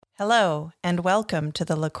Hello, and welcome to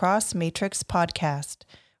the Lacrosse Matrix podcast,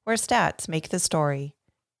 where stats make the story.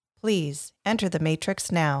 Please enter the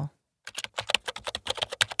matrix now.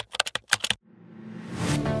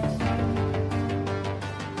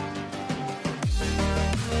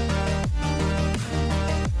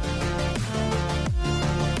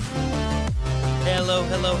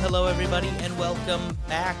 Hello, everybody, and welcome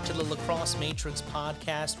back to the Lacrosse Matrix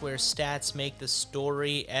podcast, where stats make the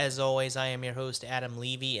story. As always, I am your host, Adam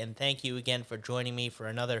Levy, and thank you again for joining me for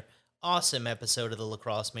another awesome episode of the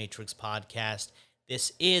Lacrosse Matrix podcast.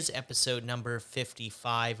 This is episode number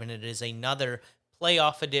 55, and it is another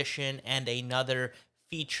playoff edition and another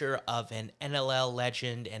feature of an NLL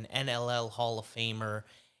legend, an NLL Hall of Famer,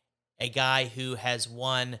 a guy who has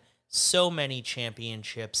won so many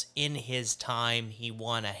championships in his time. He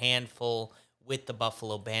won a handful with the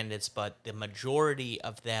Buffalo Bandits, but the majority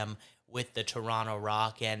of them with the Toronto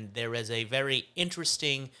Rock. And there is a very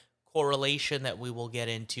interesting correlation that we will get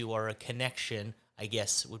into, or a connection, I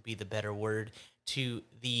guess would be the better word, to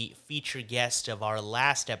the featured guest of our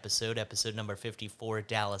last episode, episode number 54,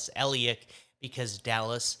 Dallas Elliott, because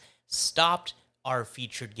Dallas stopped our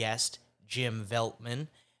featured guest, Jim Veltman,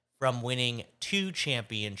 from winning 2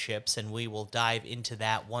 championships, and we will dive into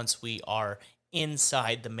that once we are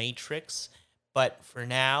inside the Matrix. But for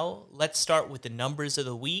now, let's start with the numbers of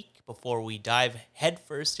the week before we dive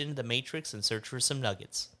headfirst into the Matrix and search for some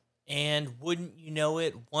nuggets. And wouldn't you know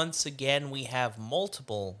it, once again, we have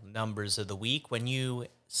multiple numbers of the week. When you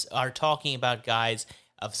are talking about guys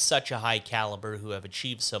of such a high caliber who have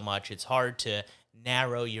achieved so much, it's hard to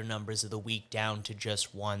narrow your numbers of the week down to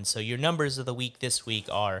just one. So your numbers of the week this week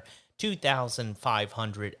are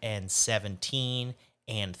 2,517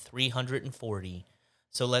 and 340.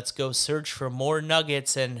 So let's go search for more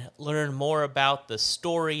nuggets and learn more about the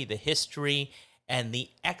story, the history, and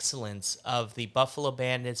the excellence of the Buffalo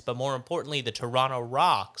Bandits, but more importantly, the Toronto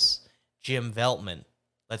Rock's Jim Veltman.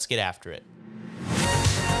 Let's get after it.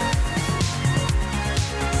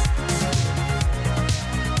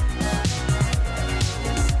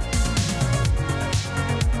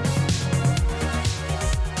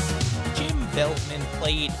 Veltman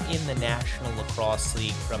played in the National Lacrosse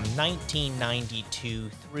League from 1992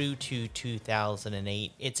 through to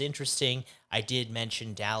 2008. It's interesting, I did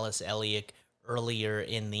mention Dallas Elliott earlier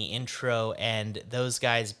in the intro, and those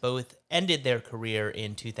guys both ended their career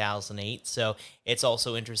in 2008, so it's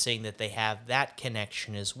also interesting that they have that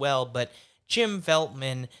connection as well. But Jim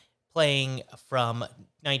Veltman, playing from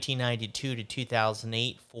 1992 to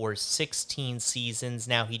 2008 for 16 seasons.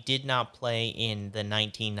 Now, he did not play in the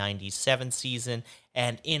 1997 season,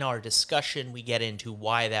 and in our discussion, we get into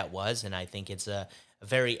why that was, and I think it's a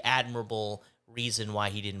very admirable reason why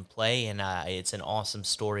he didn't play, and it's an awesome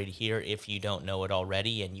story to hear if you don't know it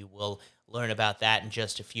already, and you will learn about that in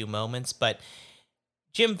just a few moments. But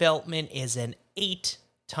Jim Veltman is an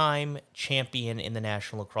 8-time champion in the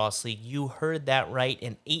National Lacrosse League. You heard that right,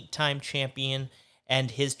 an 8-time champion.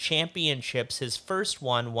 And his championships, his first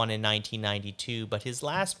one won in 1992, but his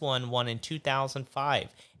last one won in 2005.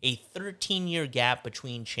 A 13-year gap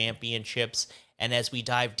between championships. And as we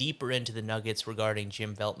dive deeper into the nuggets regarding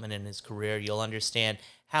Jim Veltman and his career, you'll understand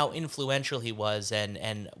how influential he was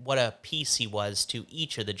and what a piece he was to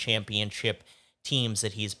each of the championship teams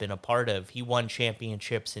that he's been a part of. He won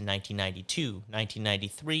championships in 1992,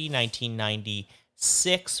 1993,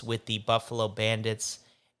 1996 with the Buffalo Bandits.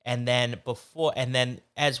 And then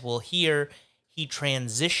as we'll hear, he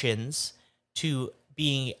transitions to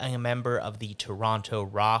being a member of the Toronto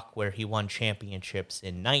Rock, where he won championships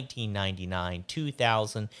in 1999,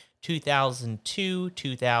 2000, 2002,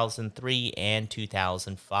 2003, and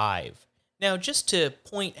 2005. Now, just to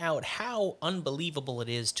point out how unbelievable it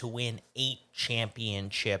is to win 8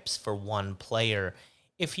 championships for one player,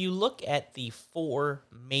 if you look at the 4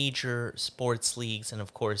 major sports leagues, and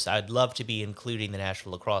of course, I'd love to be including the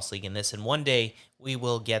National Lacrosse League in this, and one day we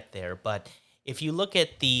will get there, but if you look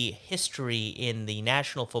at the history in the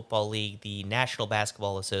National Football League, the National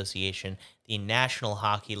Basketball Association, the National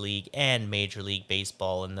Hockey League, and Major League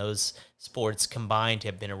Baseball, and those sports combined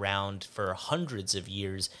have been around for hundreds of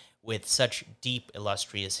years with such deep,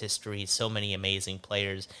 illustrious history, so many amazing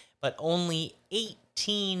players, but only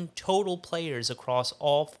 18 total players across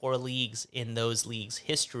all 4 leagues in those leagues'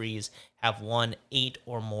 histories have won 8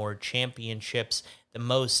 or more championships, the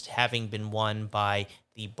most having been won by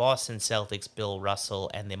the Boston Celtics' Bill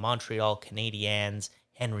Russell and the Montreal Canadiens'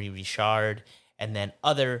 Henry Richard, and then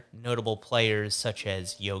other notable players such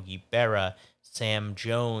as Yogi Berra, Sam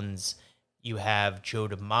Jones, you have Joe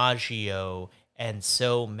DiMaggio, and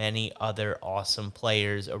so many other awesome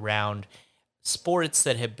players around sports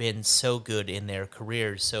that have been so good in their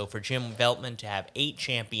careers. So for Jim Veltman to have 8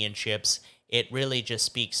 championships, it really just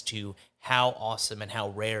speaks to how awesome and how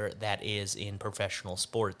rare that is in professional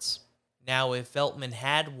sports. Now, if Veltman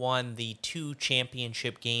had won the 2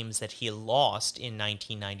 championship games that he lost in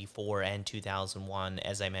 1994 and 2001,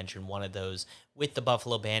 as I mentioned, one of those with the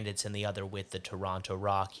Buffalo Bandits and the other with the Toronto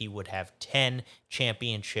Rock, he would have 10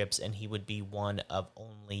 championships and he would be one of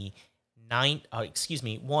only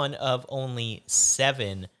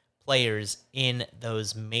 7 players in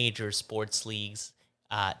those major sports leagues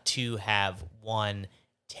to have won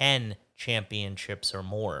 10 championships or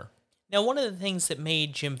more. Now, one of the things that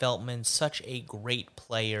made Jim Veltman such a great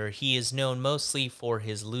player, he is known mostly for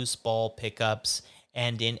his loose ball pickups,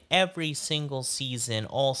 and in every single season,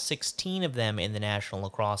 all 16 of them in the National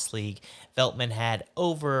Lacrosse League, Veltman had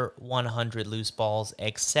over 100 loose balls,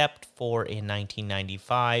 except for in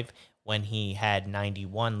 1995 when he had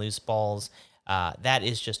 91 loose balls. That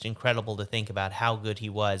is just incredible to think about how good he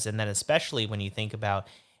was, and then especially when you think about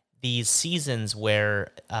these seasons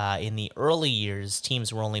where in the early years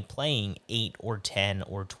teams were only playing 8 or 10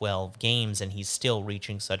 or 12 games and he's still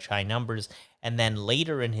reaching such high numbers. And then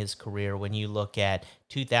later in his career, when you look at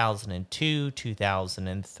 2002,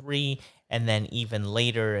 2003, and then even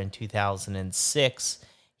later in 2006,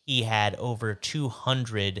 he had over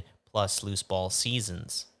 200 plus loose ball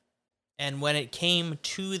seasons. And when it came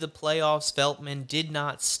to the playoffs, Veltman did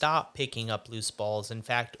not stop picking up loose balls. In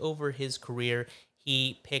fact, over his career,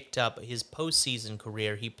 he picked up his postseason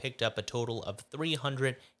career. He picked up a total of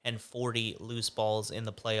 340 loose balls in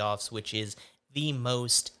the playoffs, which is the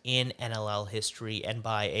most in NLL history. And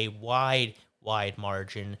by a wide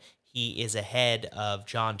margin, he is ahead of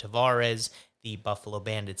John Tavares, the Buffalo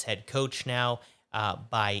Bandits head coach now,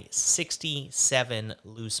 by 67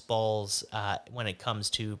 loose balls when it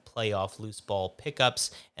comes to playoff loose ball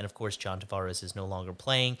pickups. And of course, John Tavares is no longer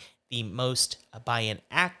playing. The most by an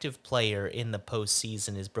active player in the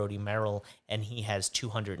postseason is Brody Merrill, and he has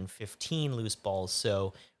 215 loose balls.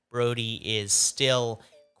 So Brody is still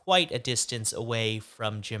quite a distance away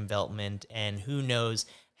from Jim Veltman, and who knows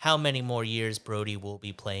how many more years Brody will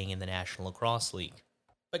be playing in the National Lacrosse League.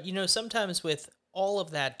 But, sometimes with all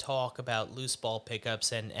of that talk about loose ball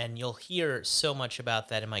pickups, and you'll hear so much about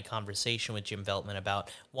that in my conversation with Jim Veltman about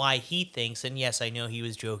why he thinks, and yes, I know he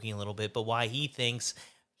was joking a little bit, but why he thinks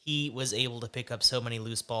he was able to pick up so many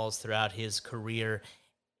loose balls throughout his career.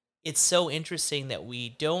 It's so interesting that we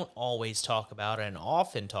don't always talk about, and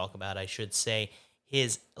often talk about, I should say,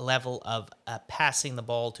 his level of passing the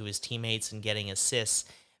ball to his teammates and getting assists.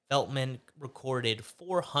 Veltman recorded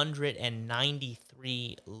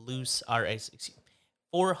 493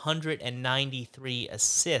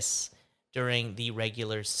 assists during the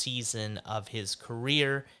regular seasons of his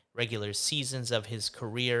career,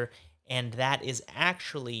 and that is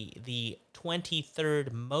actually the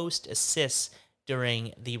 23rd most assists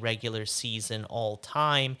during the regular season all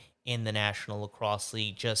time in the National Lacrosse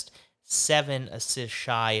League, just 7 assists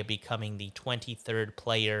shy of becoming the 23rd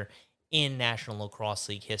player in National Lacrosse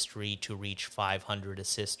League history to reach 500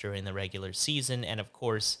 assists during the regular season. And of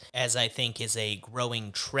course, as I think is a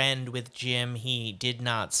growing trend with Jim, he did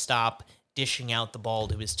not stop dishing out the ball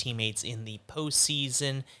to his teammates in the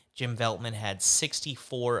postseason. Jim Veltman had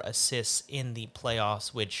 64 assists in the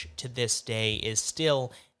playoffs, which to this day is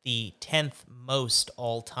still the 10th most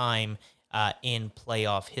all-time in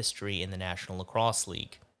playoff history in the National Lacrosse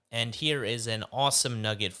League. And here is an awesome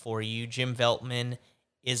nugget for you. Jim Veltman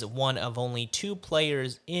is one of only 2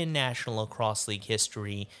 players in National Lacrosse League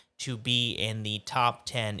history to be in the top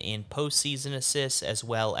 10 in postseason assists, as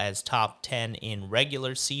well as top 10 in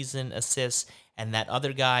regular season assists, and that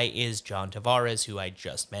other guy is John Tavares, who I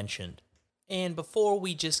just mentioned. And before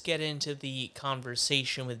we just get into the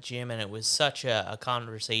conversation with Jim, and it was such a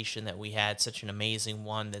conversation that we had, such an amazing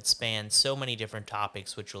one that spanned so many different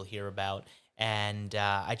topics, which we'll hear about, and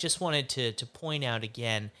I just wanted to point out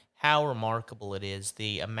again how remarkable it is,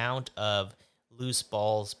 the amount of loose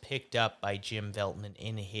balls picked up by Jim Veltman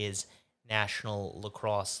in his National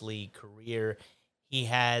Lacrosse League career. He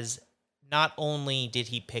has not only did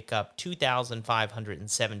he pick up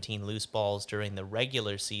 2,517 loose balls during the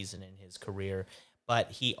regular season in his career,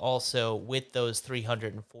 but he also, with those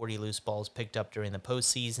 340 loose balls picked up during the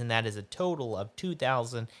postseason, that is a total of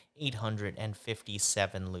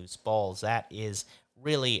 2,857 loose balls. That is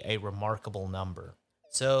really a remarkable number.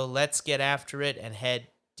 So let's get after it and head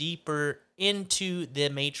deeper into the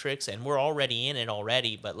Matrix, and we're already in it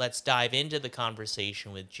already, but let's dive into the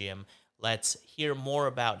conversation with Jim. Let's hear more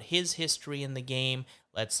about his history in the game.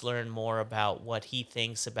 Let's learn more about what he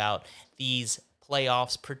thinks about these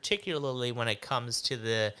playoffs, particularly when it comes to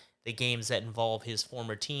the the games that involve his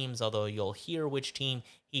former teams, although you'll hear which team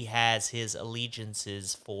he has his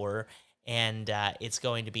allegiances for. And it's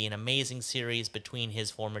going to be an amazing series between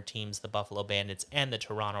his former teams, the Buffalo Bandits and the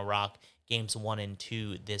Toronto Rock, games 1 and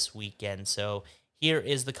 2 this weekend. So here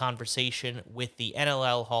is the conversation with the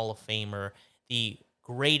NLL Hall of Famer, the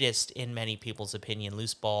greatest, in many people's opinion,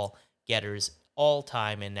 loose ball getters all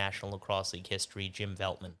time in National Lacrosse League history, Jim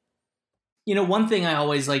Veltman. One thing I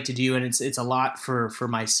always like to do, and it's a lot for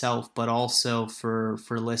myself, but also for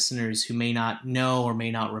listeners who may not know or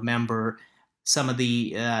may not remember some of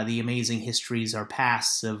the amazing histories or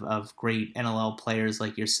pasts of great NLL players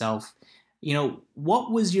like yourself.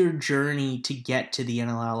 What was your journey to get to the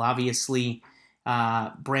NLL? Obviously,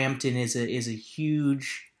 Brampton is a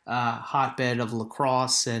huge hotbed of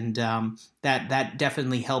lacrosse, and that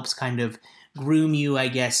definitely helps kind of groom you, I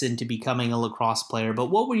guess, into becoming a lacrosse player. But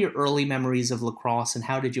what were your early memories of lacrosse, and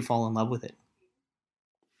how did you fall in love with it?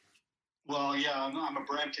 Well, yeah, I'm a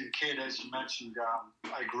Brampton kid, as you mentioned.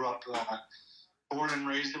 I grew up born and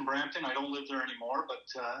raised in Brampton. I don't live there anymore,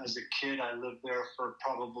 but as a kid, I lived there for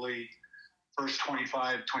probably first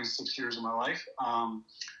 25, 26 years of my life.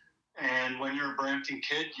 And when you're a Brampton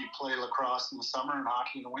kid, you play lacrosse in the summer and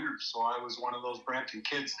hockey in the winter. So I was one of those Brampton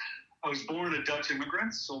kids. I was born to Dutch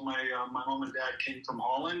immigrants, so my mom and dad came from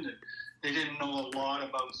Holland, and they didn't know a lot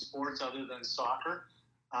about sports other than soccer.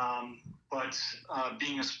 But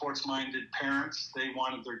being a sports-minded parents, they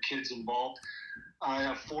wanted their kids involved. I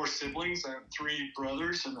have 4 siblings. I have 3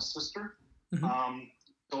 brothers and a sister. Mm-hmm.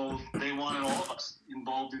 So they wanted all of us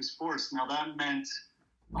involved in sports. Now, that meant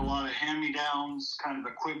a lot of hand-me-downs, kind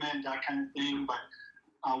of equipment, that kind of thing. But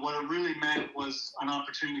what it really meant was an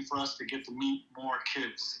opportunity for us to get to meet more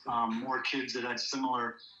kids that had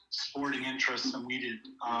similar sporting interests than we did,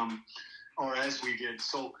 or as we did.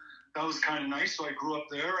 So that was kind of nice. So I grew up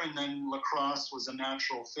there, and then lacrosse was a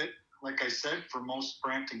natural fit, like I said, for most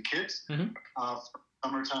Brampton kids,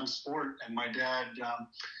 summertime sport. And my dad,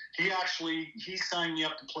 he signed me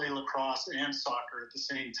up to play lacrosse and soccer at the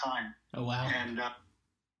same time. Oh, wow. And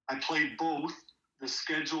I played both. The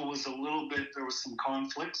schedule was there was some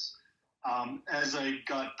conflicts. As I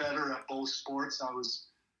got better at both sports, I was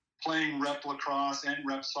playing rep lacrosse and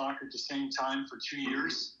rep soccer at the same time for 2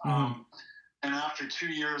 years. Mm-hmm. And after 2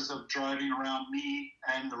 years of driving around me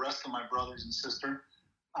and the rest of my brothers and sister,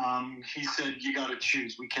 he said, you got to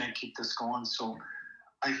choose. We can't keep this going. So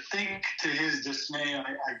I think to his dismay,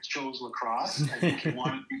 I chose lacrosse. I think he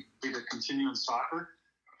wanted me to continue in soccer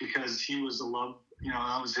because he was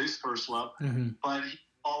that was his first love. Mm-hmm. But he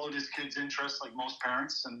followed his kids' interests like most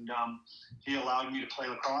parents, and he allowed me to play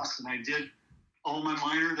lacrosse. And I did all my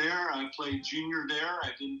minor there. I played junior there.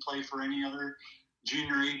 I didn't play for any other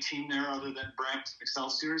junior A team there other than Brampton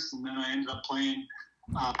Excelsiors. And then I ended up playing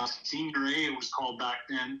senior A, it was called back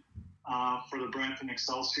then, for the Brampton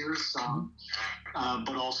Excelsiors,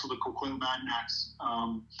 but also the Coquitlam Madnax,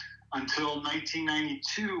 until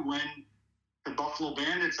 1992 when the Buffalo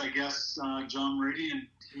Bandits, I guess, John Meridian,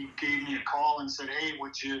 he gave me a call and said, hey,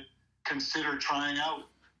 would you consider trying out?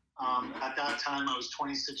 At that time, I was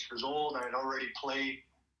 26 years old. I had already played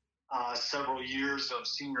several years of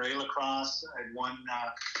senior A lacrosse. I'd won,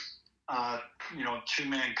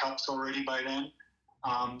 2-man cups already by then.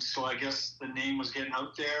 So I guess the name was getting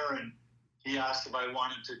out there, and he asked if I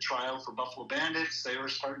wanted to try out for Buffalo Bandits. They were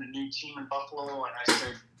starting a new team in Buffalo, and I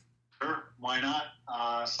said, sure, why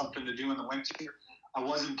not? Something to do in the winter. I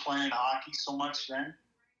wasn't playing hockey so much then.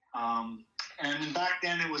 And back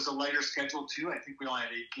then it was a lighter schedule too. I think we only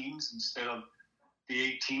had 8 teams instead of the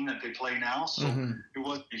 18 that they play now. So It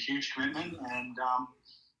wasn't a huge commitment. And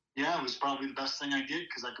it was probably the best thing I did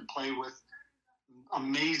because I could play with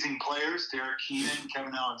amazing players, Derek Keenan,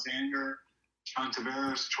 Kevin Alexander, John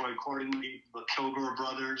Tavares, Troy Cordingley, the Kilgore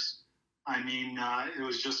brothers. I mean, it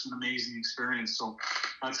was just an amazing experience. So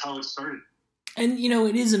that's how it started. And,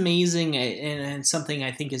 it is amazing, and something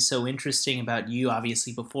I think is so interesting about you,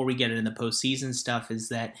 obviously, before we get into the postseason stuff, is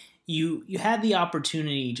that you had the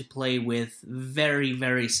opportunity to play with very,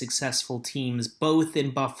 very successful teams, both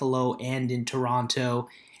in Buffalo and in Toronto.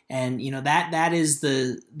 And, that is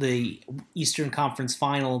the Eastern Conference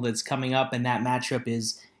Final that's coming up, and that matchup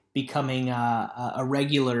is becoming a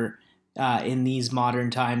regular in these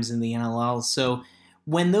modern times in the NLL. So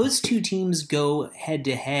when those two teams go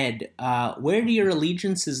head-to-head, where do your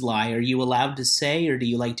allegiances lie? Are you allowed to say, or do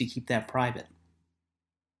you like to keep that private?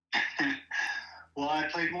 Well, I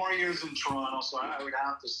played more years in Toronto, so I would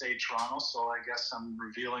have to say Toronto, so I guess I'm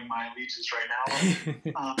revealing my allegiance right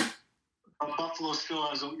now. But Buffalo still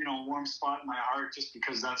has a warm spot in my heart just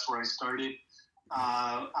because that's where I started.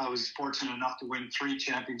 I was fortunate enough to win 3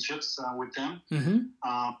 championships with them.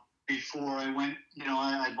 Mm-hmm. before I went,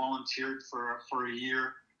 I volunteered for a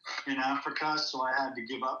year in Africa, so I had to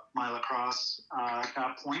give up my lacrosse at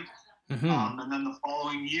that point. Mm-hmm. And then the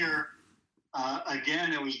following year,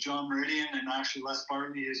 again, it was John Meridian and actually Les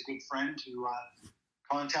Bartley, his good friend, who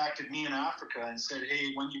contacted me in Africa and said,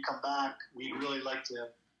 hey, when you come back, we'd really like to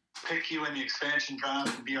pick you in the expansion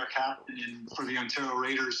draft and be our captain for the Ontario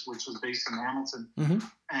Raiders, which was based in Hamilton. Mm-hmm.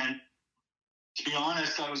 And to be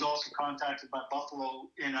honest, I was also contacted by Buffalo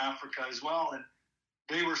in Africa as well. And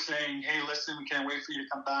they were saying, hey, listen, we can't wait for you to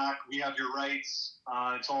come back. We have your rights.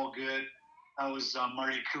 It's all good. That was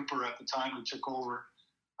Marty Cooper at the time who took over.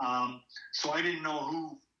 So I didn't know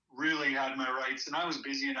who really had my rights. And I was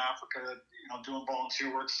busy in Africa, doing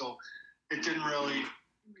volunteer work. So it didn't really,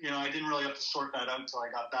 I didn't really have to sort that out until I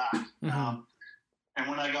got back. Mm-hmm. And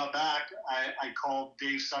when I got back, I called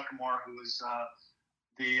Dave Suckamore, who was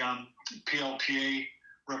the PLPA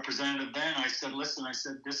representative then. I said, listen,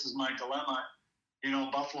 this is my dilemma.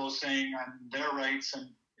 Buffalo's saying I'm their rights,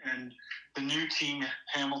 and the new team,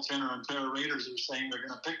 Hamilton or Ontario Raiders, are saying they're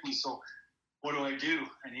going to pick me. So what do I do?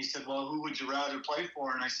 And he said, well, who would you rather play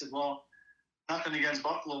for? And I said, well, nothing against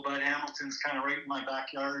Buffalo, but Hamilton's kind of right in my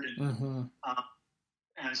backyard. And Mm-hmm.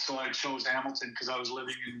 And so I chose Hamilton because I was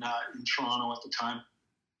living in Toronto at the time.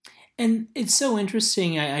 And it's so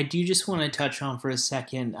interesting. I do just want to touch on for a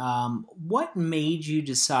second. What made you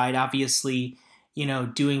decide, obviously,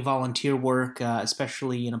 doing volunteer work,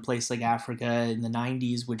 especially in a place like Africa in the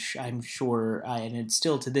 90s, which I'm sure, and it's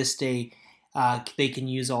still to this day, they can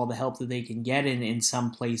use all the help that they can get in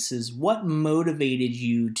some places. What motivated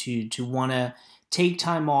you to want to take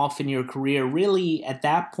time off in your career? Really, at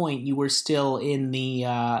that point, you were still in the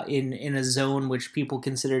in a zone which people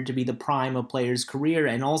considered to be the prime of players' career,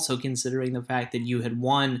 and also considering the fact that you had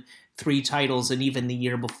won 3 titles, and even the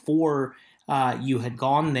year before you had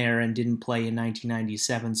gone there and didn't play in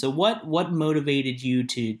 1997. So what motivated you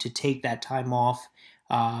to take that time off?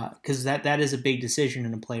 Because that is a big decision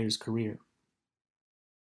in a player's career.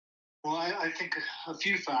 Well, I think a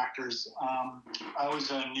few factors. I was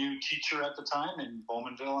a new teacher at the time in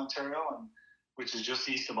Bowmanville, Ontario, which is just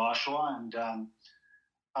east of Oshawa, and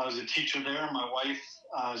I was a teacher there. My wife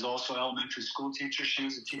is also an elementary school teacher. She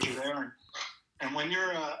was a teacher there, and when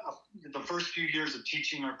you're the first few years of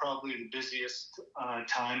teaching are probably the busiest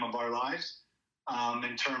time of our lives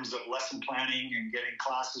in terms of lesson planning and getting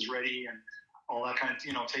classes ready and all that kind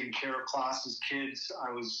of, taking care of classes, kids.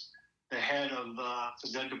 I was the head of the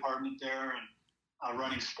phys ed department there and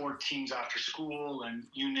running sport teams after school and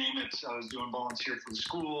you name it. I was doing volunteer for the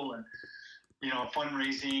school and,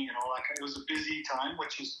 fundraising and all that. It was a busy time,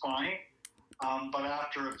 which is fine. But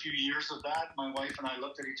after a few years of that, my wife and I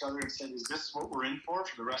looked at each other and said, is this what we're in for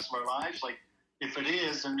the rest of our lives? Like, if it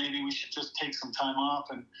is, then maybe we should just take some time off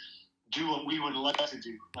and do what we would like to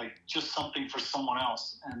do, like just something for someone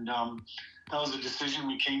else. And that was a decision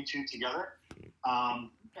we came to together.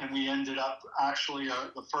 And we ended up actually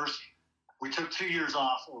we took 2 years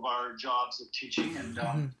off of our jobs of teaching. And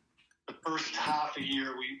the first half a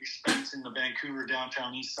year we spent in the Vancouver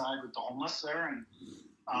downtown east side with the homeless there.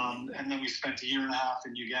 And then we spent a year and a half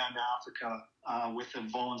in Uganda, Africa, with a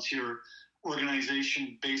volunteer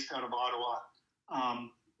organization based out of Ottawa.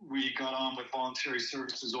 We got on with voluntary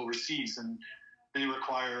services overseas, and they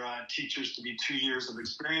require teachers to be 2 years of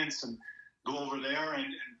experience and go over there and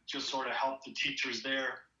just sort of help the teachers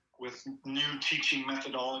there with new teaching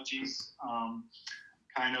methodologies,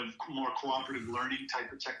 kind of more cooperative learning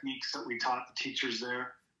type of techniques that we taught the teachers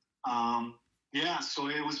there. So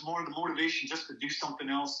it was more the motivation just to do something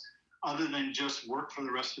else other than just work for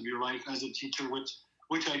the rest of your life as a teacher,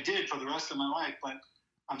 which I did for the rest of my life. But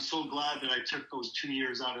I'm so glad that I took those 2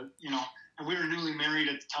 years out of, and we were newly married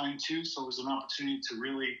at the time too. So it was an opportunity to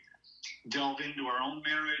really delve into our own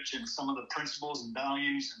marriage and some of the principles and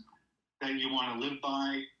values that you want to live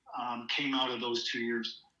by came out of those 2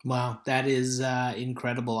 years. Wow, that is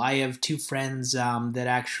incredible. I have 2 friends that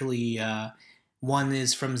actually, one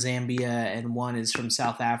is from Zambia and one is from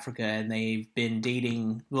South Africa, and they've been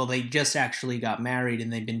dating. Well, they just actually got married,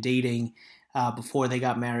 and they've been dating before they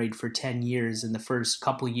got married for 10 years. And the first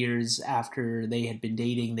couple years after they had been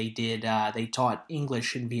dating, they taught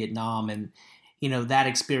English in Vietnam, and that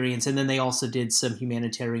experience. And then they also did some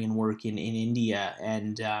humanitarian work in India,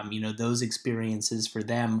 and those experiences for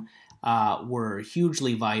them were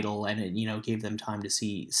hugely vital, and it gave them time to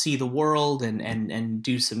see the world and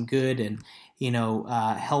do some good, and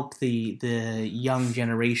help the young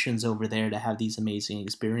generations over there to have these amazing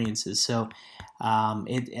experiences. So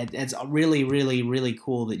it's really, really, really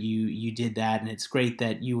cool that you did that, and it's great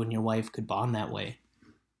that you and your wife could bond that way.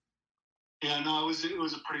 Yeah, no, it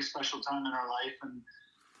was a pretty special time in our life,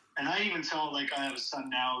 And I even tell, like, I have a son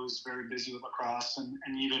now who's very busy with lacrosse, and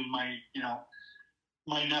even my,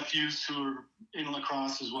 my nephews who are in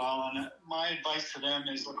lacrosse as well. And my advice to them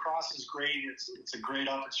is lacrosse is great. It's a great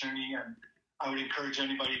opportunity, and I would encourage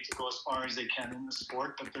anybody to go as far as they can in the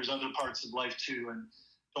sport, but there's other parts of life too, and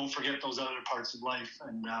don't forget those other parts of life.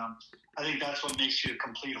 And I think that's what makes you a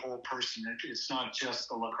complete whole person. It's not just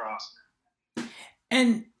the lacrosse.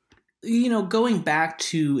 And going back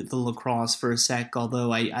to the lacrosse for a sec,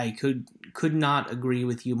 although I could not agree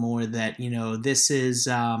with you more that, this is,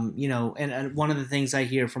 and one of the things I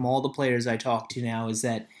hear from all the players I talk to now is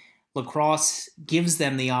that lacrosse gives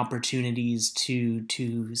them the opportunities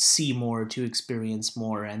to see more, to experience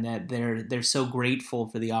more, and that they're so grateful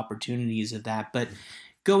for the opportunities of that. But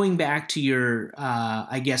going back to your,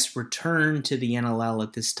 I guess, return to the NLL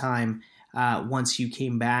at this time, once you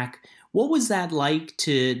came back, what was that like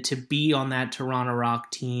to be on that Toronto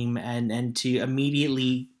Rock team and to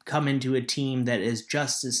immediately come into a team that is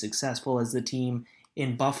just as successful as the team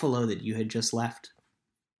in Buffalo that you had just left?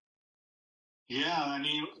 Yeah, I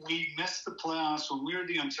mean, we missed the playoffs. When we were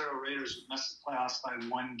the Ontario Raiders, we missed the playoffs by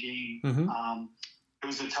one game. Mm-hmm. It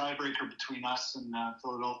was a tiebreaker between us and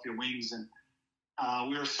Philadelphia Wings, and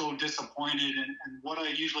we were so disappointed. And what I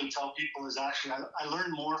usually tell people is actually I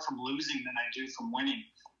learn more from losing than I do from winning.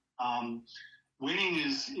 Winning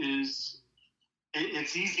is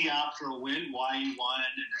it's easy after a win, why you won,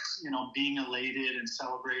 and being elated and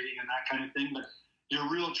celebrating and that kind of thing. But your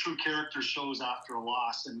real true character shows after a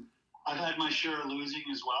loss. And I've had my share of losing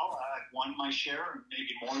as well. I've won my share,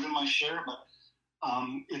 maybe more than my share. But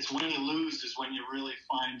it's when you lose is when you really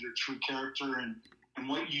find your true character and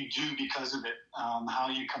what you do because of it, how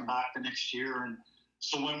you come back the next year. And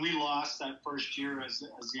so when we lost that first year as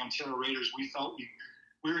the Ontario Raiders, we felt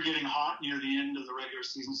we were getting hot near the end of the regular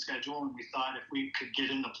season schedule, and we thought if we could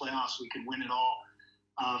get in the playoffs, we could win it all.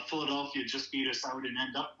 Philadelphia just beat us out and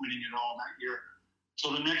end up winning it all that year.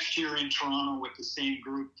 So the next year in Toronto with the same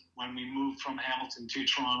group, when we moved from Hamilton to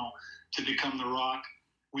Toronto to become the Rock,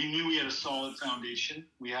 we knew we had a solid foundation.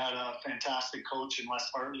 We had a fantastic coach in Les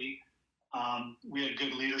Hartley. We had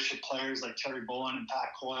good leadership players like Terry Bullen and Pat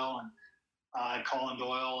Coyle and Colin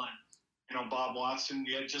Doyle and Bob Watson.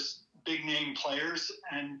 We had just big name players,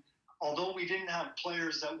 and although we didn't have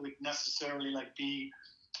players that would necessarily be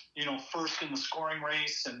first in the scoring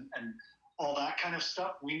race and all that kind of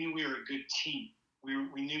stuff, we knew we were a good team.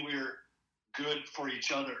 We knew we were good for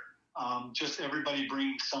each other. Just everybody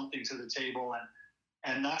bringing something to the table,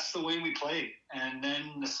 and that's the way we played. And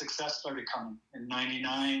then the success started coming in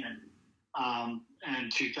 '99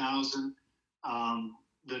 and 2000.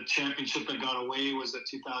 The championship that got away was at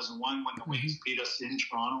 2001 when the Wings beat us in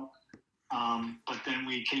Toronto. But then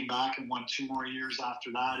we came back and won 2 more years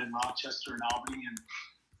after that in Rochester and Albany.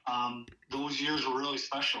 And those years were really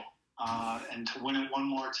special. And to win it one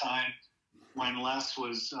more time when Les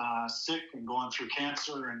was sick and going through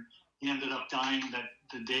cancer, and he ended up dying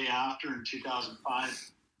the day after in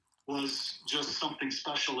 2005, was just something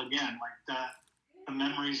special again. Like that, the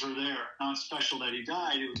memories are there. Not special that he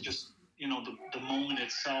died. It was just, the moment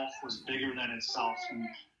itself was bigger than itself.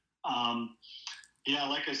 And yeah,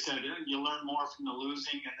 like I said, you learn more from the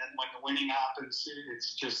losing, and then when the winning happens,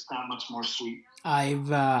 it's just that much more sweet.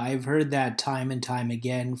 I've heard that time and time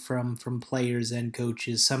again from players and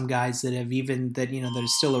coaches. Some guys that have even that are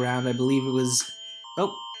still around. I believe it was.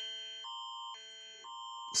 Oh,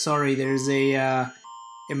 sorry. There's a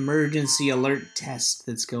emergency alert test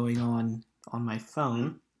that's going on my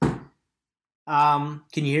phone. Can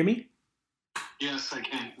you hear me? Yes, I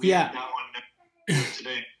can. We had that one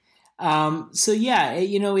today. So yeah,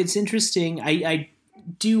 it's interesting. I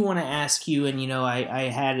do want to ask you, and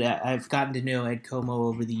I've gotten to know Ed Como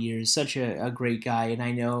over the years, such a great guy, and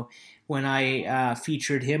I know when I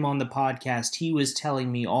featured him on the podcast, he was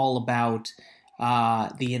telling me all about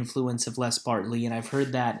the influence of Les Bartley, and I've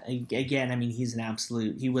heard that again. I mean, he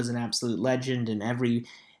was an absolute legend, and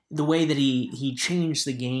the way that he changed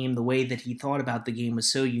the game, the way that he thought about the game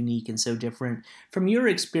was so unique and so different. From your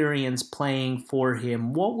experience playing for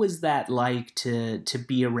him, what was that like to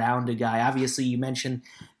be around a guy? Obviously, you mentioned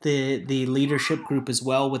the leadership group as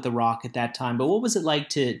well with the Rock at that time, but what was it like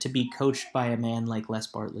to be coached by a man like Les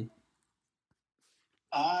Bartley?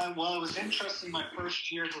 Well, it was interesting. My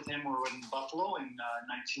first years with him were in Buffalo in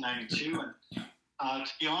 1992, and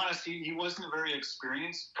to be honest, he wasn't a very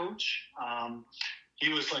experienced coach. He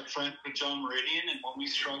was like friends with John Meridian, and when we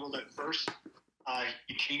struggled at first,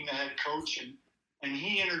 he became the head coach, and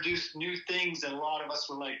he introduced new things that a lot of us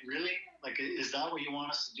were like, really? Like, is that what you want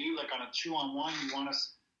us to do? Like on a 2-on-1, you want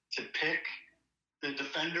us to pick the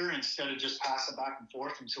defender instead of just pass it back and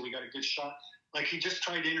forth until we got a good shot? like he just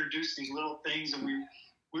tried to introduce these little things, and we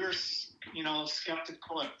were,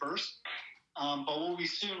 skeptical at first. But what we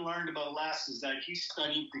soon learned about Les is that he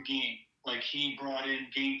studied the game. Like, he brought in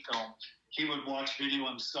game film. He would watch video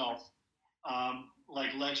himself.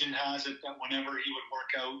 Like legend has it that whenever he would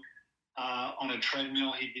work out on a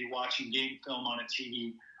treadmill, he'd be watching game film on a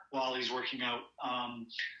TV while he's working out.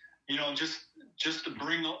 Just to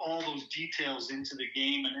bring all those details into the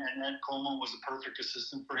game, and Ed Coleman was a perfect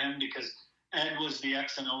assistant for him, because Ed was the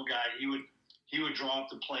X and O guy. He would draw up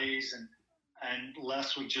the plays, and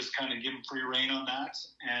Les would just kind of give him free rein on that.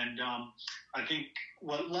 And I think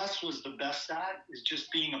what Les was the best at is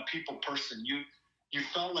just being a people person. You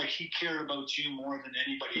felt like he cared about you more than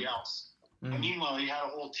anybody else. Mm-hmm. But meanwhile, he had a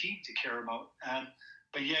whole team to care about.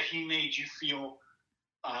 But yet he made you feel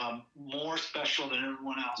more special than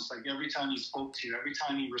everyone else. Like, every time he spoke to you, every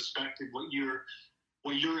time he respected what your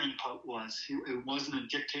input was. It wasn't a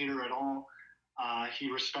dictator at all. He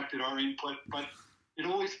respected our input, but it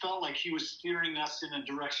always felt like he was steering us in a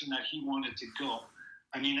direction that he wanted to go.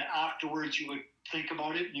 I mean, afterwards you would think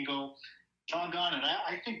about it and you go, doggone it,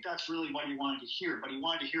 I think that's really what he wanted to hear, but he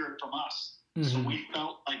wanted to hear it from us. Mm-hmm. So we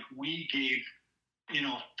felt like we gave,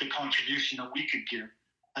 the contribution that we could give,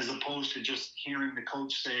 as opposed to just hearing the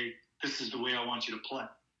coach say, this is the way I want you to play.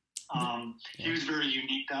 He was very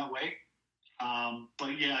unique that way.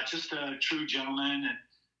 But yeah, just a true gentleman. And,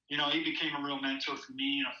 he became a real mentor for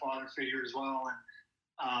me and a father figure as well. And,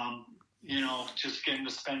 just getting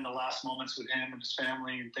to spend the last moments with him and his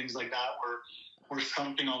family and things like that were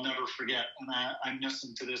something I'll never forget. And I miss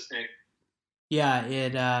him to this day. Yeah,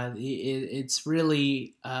 it's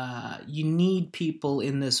really, you need people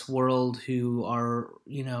in this world who are,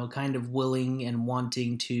 kind of willing and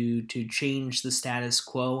wanting to change the status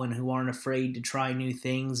quo, and who aren't afraid to try new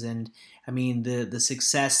things. And I mean, the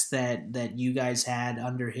success that you guys had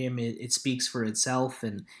under him, it speaks for itself.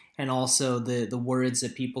 And also the words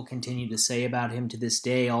that people continue to say about him to this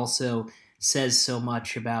day also says so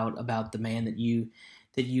much about the man that you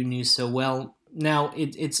knew so well. Now,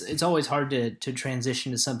 it's always hard to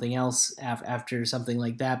transition to something else after something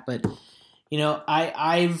like that. But,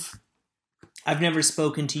 I've never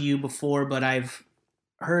spoken to you before, but I've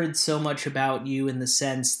heard so much about you in the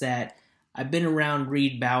sense that I've been around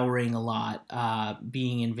Reed Bowering a lot,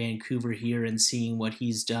 being in Vancouver here and seeing what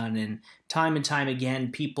he's done. And time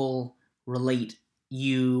again, people relate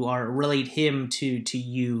him to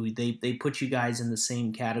you. They put you guys in the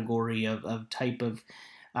same category of type of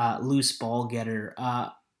loose ball getter.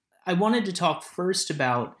 I wanted to talk first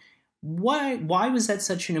about why was that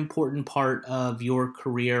such an important part of your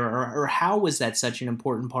career, or how was that such an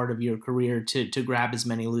important part of your career to grab as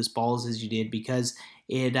many loose balls as you did? Because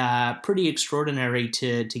it pretty extraordinary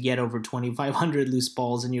to get over 2,500 loose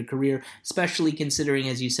balls in your career, especially considering,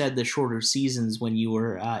 as you said, the shorter seasons when you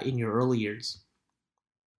were in your early years.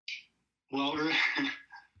 Well,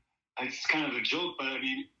 it's kind of a joke, but I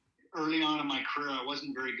mean, early on in my career, I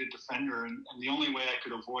wasn't a very good defender, and the only way I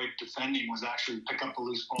could avoid defending was actually pick up a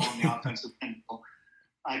loose ball in the offensive end.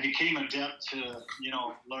 I became adept to,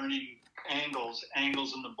 learning angles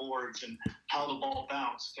in the boards, and how the ball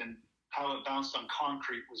bounced, and how it bounced on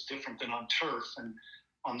concrete was different than on turf and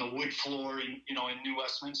on the wood floor in New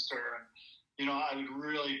Westminster. And, I would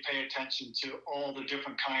really pay attention to all the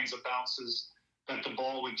different kinds of bounces that the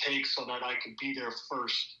ball would take so that I could be there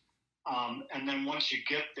first. And then once you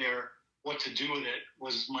get there, what to do with it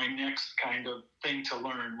was my next kind of thing to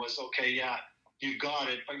learn was, okay, yeah, you got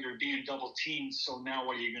it, but you're being double teamed. So now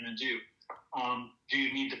what are you going to do? Do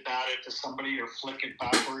you need to bat it to somebody or flick it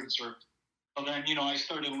backwards? But then, I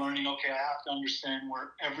started learning, okay, I have to understand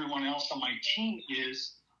where everyone else on my team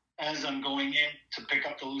is as I'm going in to pick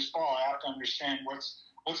up the loose ball. I have to understand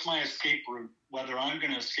what's my escape route, whether I'm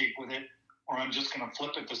going to escape with it or I'm just going to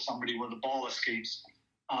flip it to somebody where the ball escapes.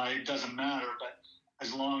 It doesn't matter, but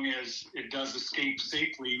as long as it does escape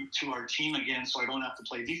safely to our team again, so I don't have to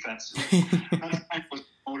play defense. That was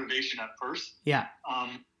motivation at first. Yeah.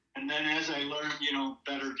 And then as I learned,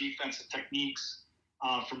 better defensive techniques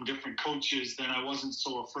from different coaches, then I wasn't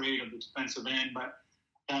so afraid of the defensive end. But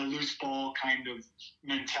that loose ball kind of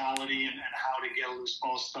mentality and how to get a loose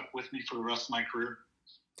ball stuck with me for the rest of my career.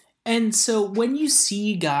 And so when you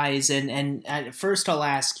see guys, and at first I'll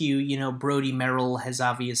ask you, Brody Merrill has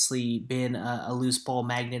obviously been a loose ball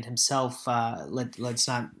magnet himself. Let's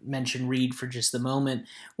not mention Reed for just a moment.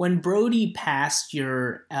 When Brody passed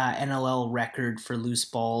your NLL record for loose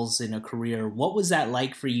balls in a career, what was that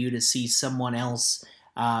like for you to see someone else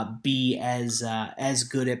be as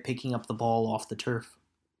good at picking up the ball off the turf?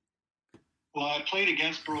 Well, I played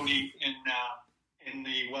against Brody in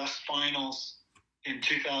the West Finals. in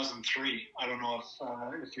 2003. I don't know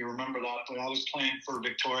if you remember that, but I was playing for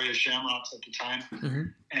Victoria Shamrocks at the time,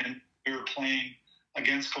 and we were playing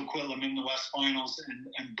against Coquitlam in the West Finals,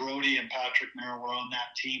 and Brody and Patrick Merrill were on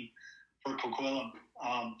that team for Coquitlam.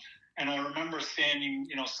 And I remember standing,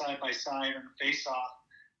 side by side in the face-off,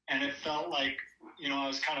 and it felt like, I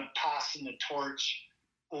was kind of passing the torch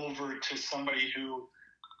over to somebody who,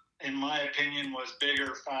 in my opinion, was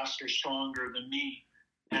bigger, faster, stronger than me.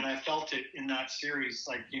 And I felt it in that series.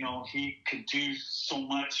 Like, he could do so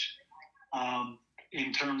much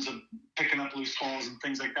in terms of picking up loose balls and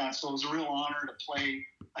things like that. So it was a real honor to play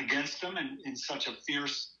against him in such a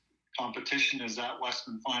fierce competition as that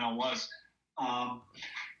Western final was.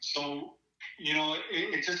 So,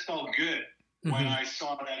 it just felt good when I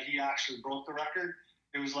saw that he actually broke the record.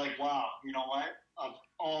 It was like, wow, you know what? Of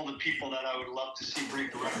all the people that I would love to see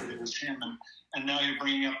break the record, it was him. And now you're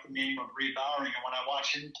bringing up the name of Reed Bowering. And when I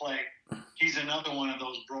watch him play, he's another one of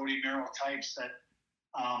those Brody Merrill types that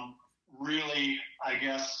really, I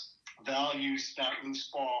guess, values that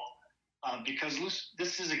loose ball because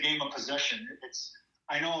this is a game of possession.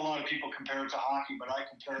 I know a lot of people compare it to hockey, but I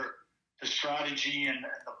compare the strategy and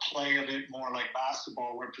the play of it more like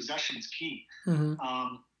basketball, where possession is key. And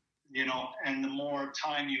the more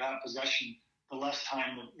time you have possession, the less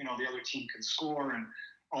time the other team can score, and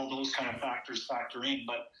all those kind of factors factor in.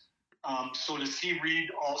 But so to see Reed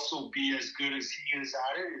also be as good as he is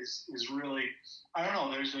at it is really, I don't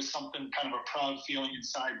know, there's just something kind of a proud feeling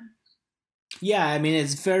inside me. Yeah, I mean,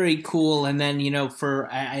 it's very cool. And then,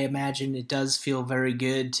 I imagine it does feel very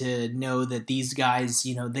good to know that these guys,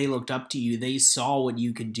 they looked up to you. They saw what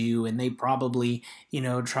you could do, and they probably,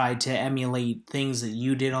 tried to emulate things that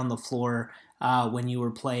you did on the floor when you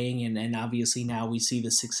were playing. And obviously now we see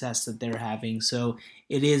the success that they're having. So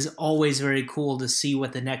it is always very cool to see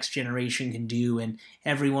what the next generation can do. And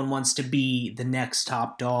everyone wants to be the next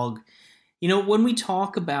top dog. When we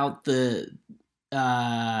talk about the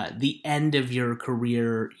end of your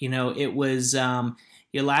career, it was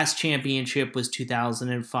your last championship was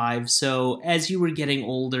 2005. So as you were getting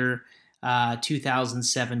older,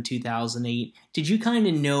 2007, 2008, did you kind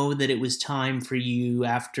of know that it was time for you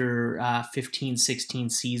after 15, 16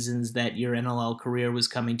 seasons that your NLL career was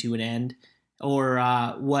coming to an end? Or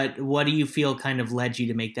what do you feel kind of led you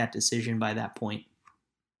to make that decision by that point?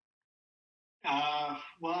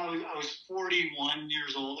 Well, I was 41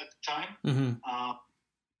 years old at the time.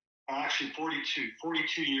 Actually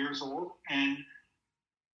 42 years old. And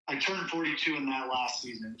I turned 42 in that last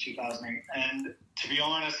season, 2008. And to be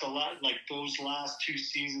honest, those last two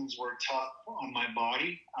seasons were tough on my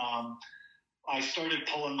body. I started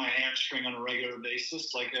pulling my hamstring on a regular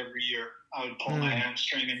basis. Like every year, I would pull my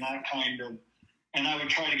hamstring, and and I would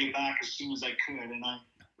try to get back as soon as I could. And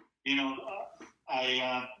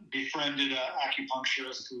I befriended an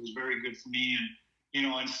acupuncturist who was very good for me,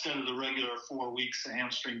 and instead of the regular 4 weeks the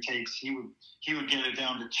hamstring takes, he would get it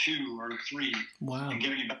down to 2 or 3. Wow. And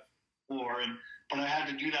get me back to the floor. But I had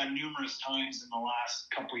to do that numerous times in the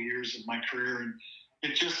last couple of years of my career, and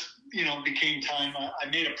it just became time. I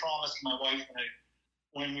made a promise to my wife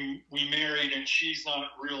when we married, and she's not a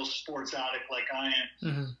real sports addict like I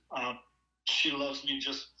am. She loves me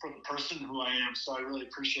just for the person who I am, so I really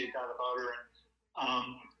appreciate that about her.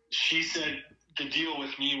 And she said the deal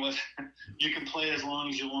with me was, you can play as long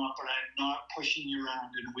as you want, but I'm not pushing you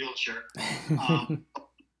around in a wheelchair.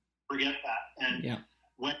 Forget that. And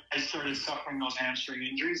when I started suffering those hamstring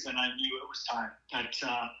injuries, then I knew it was time. That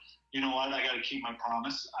you know what, I got to keep my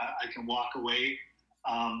promise. I can walk away,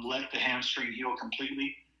 let the hamstring heal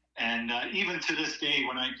completely. And even to this day,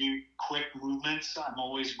 when I do quick movements, I'm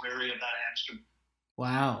always wary of that hamstring.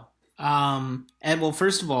 Wow. And well,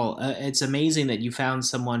 first of all, it's amazing that you found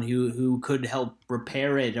someone who could help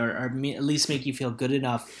repair it or at least make you feel good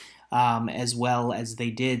enough as well as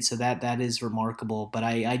they did. So that is remarkable. But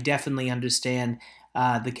I definitely understand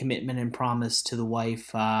the commitment and promise to the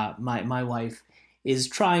wife. My wife is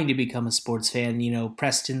trying to become a sports fan.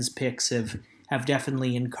 Preston's picks have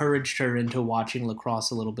definitely encouraged her into watching lacrosse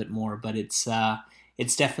a little bit more. But it's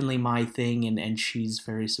definitely my thing, and she's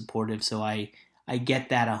very supportive. So I get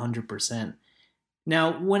that 100%.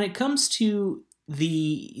 Now, when it comes to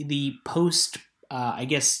the post, I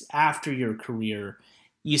guess after your career,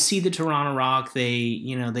 you see the Toronto Rock.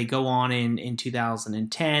 They go on in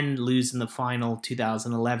 2010, lose in the final.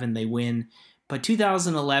 2011, they win, but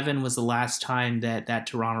 2011 was the last time that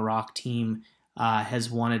Toronto Rock team has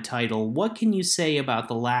won a title. What can you say about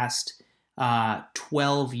the last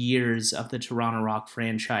 12 years of the Toronto Rock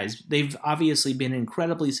franchise? They've obviously been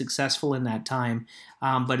incredibly successful in that time,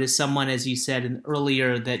 but as someone, as you said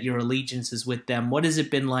earlier, that your allegiance is with them, what has it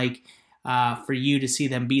been like for you to see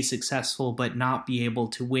them be successful but not be able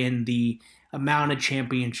to win the amount of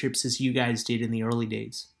championships as you guys did in the early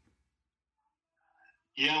days?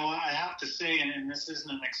 Yeah, well, I have to say, and this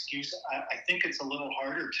isn't an excuse, I think it's a little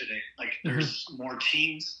harder today. Like, there's more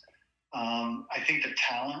teams. I think the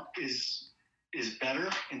talent is better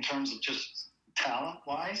in terms of just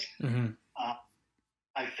talent-wise.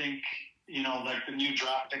 I think, like the new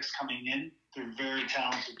draft picks coming in, they're very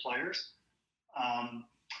talented players.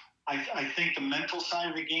 I think the mental side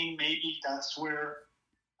of the game, maybe that's where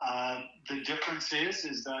the difference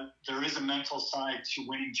is that there is a mental side to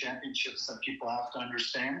winning championships that people have to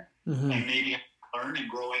understand and maybe learn and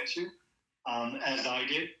grow into. As I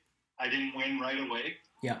did, I didn't win right away.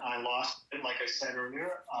 Yeah, I lost it, like I said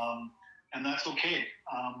earlier, and that's okay.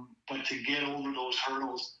 But to get over those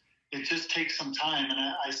hurdles, it just takes some time. And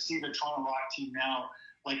I see the Toronto Rock team now,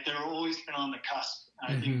 like they're always been on the cusp.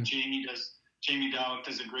 I think Jamie Dowick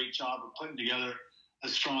does a great job of putting together the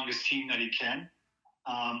strongest team that he can.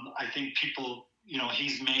 I think people,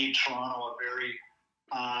 he's made Toronto a very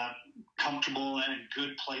comfortable and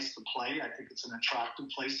good place to play. I think it's an attractive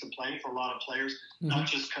place to play for a lot of players, not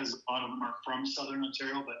just because a lot of them are from Southern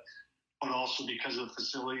Ontario, but also because of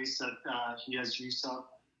facilities that he has use of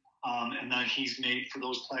and that he's made for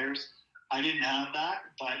those players. I didn't have that,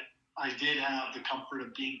 but I did have the comfort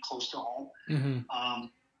of being close to home.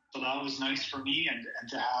 So that was nice for me, and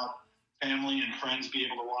to have family and friends be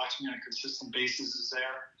able to watch me on a consistent basis is there.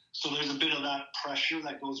 So there's a bit of that pressure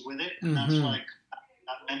that goes with it, and that's like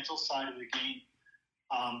that mental side of the game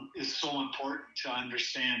is so important to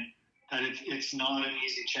understand that it's not an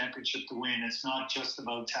easy championship to win. It's not just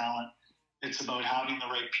about talent. It's about having the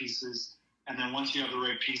right pieces, and then once you have the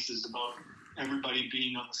right pieces, about everybody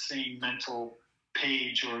being on the same mental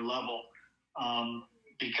page or level,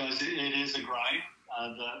 because it is a grind.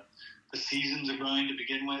 The season's a grind to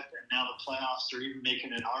begin with, and now the playoffs are even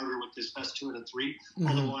making it harder with this best 2 out of 3.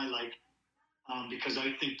 Although I like, because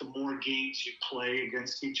I think the more games you play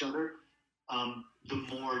against each other, the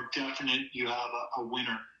more definite you have a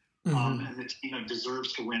winner, and the team that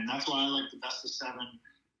deserves to win. That's why I like the best of 7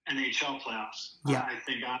 NHL playoffs. Yeah, I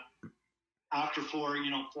think after 4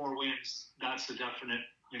 wins, that's the definite,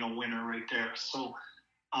 winner right there. So.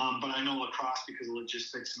 But I know lacrosse, because of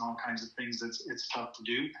logistics and all kinds of things, it's tough to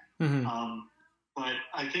do. But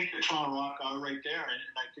I think the Toronto Rock are right there, and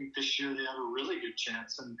I think this year they have a really good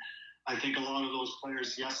chance. And I think a lot of those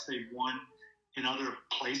players, yes, they've won in other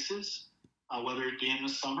places, whether it be in the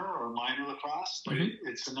summer or minor lacrosse, but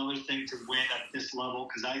it's another thing to win at this level,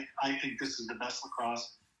 because I think this is the best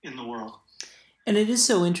lacrosse in the world. And it is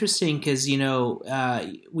so interesting because,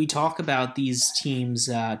 we talk about these teams,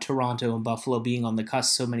 Toronto and Buffalo, being on the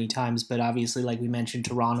cusp so many times. But obviously, like we mentioned,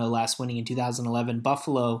 Toronto last winning in 2011,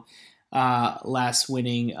 Buffalo last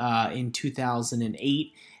winning in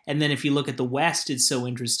 2008. And then if you look at the West, it's so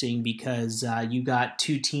interesting because you got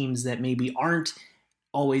 2 teams that maybe aren't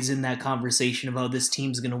always in that conversation of, oh, this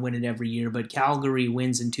team's going to win it every year. But Calgary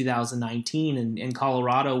wins in 2019 and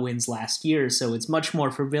Colorado wins last year. So it's much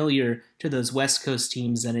more familiar to those West Coast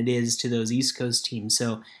teams than it is to those East Coast teams.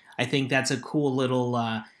 So I think that's a cool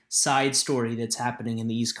little side story that's happening in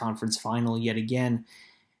the East Conference Final yet again.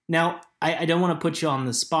 Now, I don't want to put you on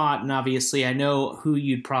the spot, and obviously I know who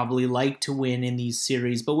you'd probably like to win in these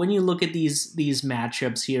series. But when you look at these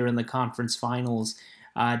matchups here in the conference finals,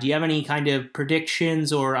 do you have any kind of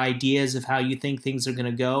predictions or ideas of how you think things are going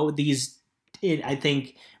to go? I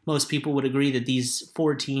think most people would agree that these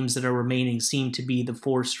 4 teams that are remaining seem to be the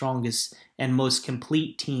 4 strongest and most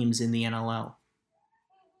complete teams in the NLL.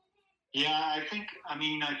 Yeah, I think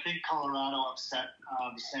Colorado upset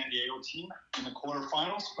the San Diego team in the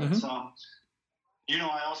quarterfinals, but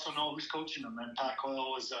I also know who's coaching them, and Pat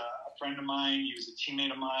Coyle was a friend of mine. He was a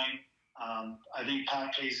teammate of mine. I think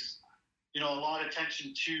Pat pays a lot of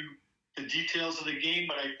attention to the details of the game,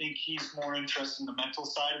 but I think he's more interested in the mental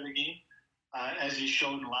side of the game, as he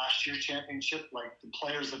showed in last year's championship, like the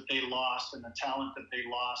players that they lost and the talent that they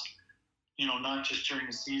lost, not just during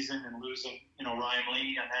the season and losing, Ryan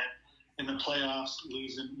Lee, and then in the playoffs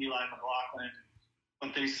losing Eli McLaughlin,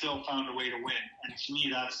 but they still found a way to win. And to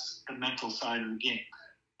me, that's the mental side of the game.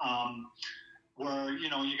 Where,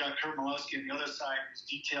 you got Kurt Malewski on the other side, who's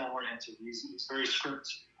detail-oriented. He's very script.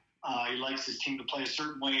 He likes his team to play a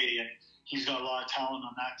certain way, and he's got a lot of talent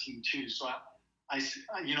on that team too. So it's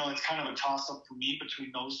kind of a toss-up for me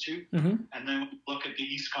between those 2. And then when you look at the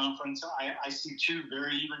East Conference, I see 2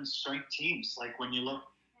 very even strength teams. Like when you look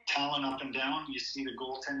talent up and down, you see the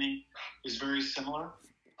goaltending is very similar.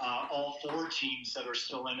 All 4 teams that are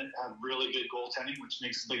still in it have really good goaltending, which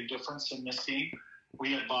makes a big difference in this game.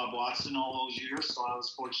 we had Bob Watson all those years, so I was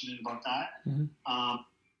fortunate about that.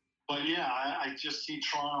 But yeah, I just see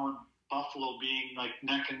Toronto and Buffalo being like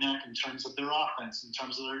neck and neck in terms of their offense, in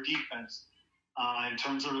terms of their defense, in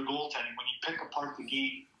terms of their goaltending. When you pick apart the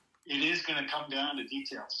game, it is going to come down to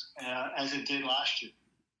details, as it did last year,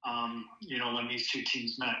 when these two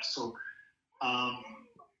teams met. So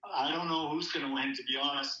I don't know who's going to win, to be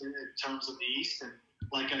honest, in terms of the East. And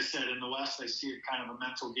like I said, in the West, I see it kind of a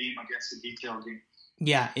mental game against a detailed game.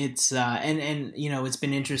 Yeah, it's and it's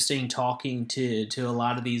been interesting talking to a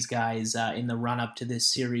lot of these guys in the run up to this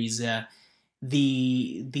series.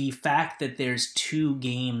 The fact that there's two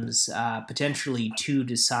games, potentially two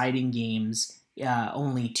deciding games,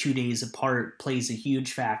 only 2 days apart, plays a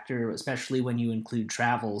huge factor, especially when you include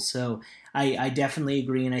travel. So I definitely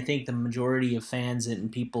agree, and I think the majority of fans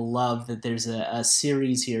and people love that there's a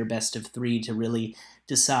series here, best of 3, to really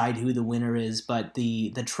decide who the winner is. But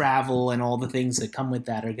the travel and all the things that come with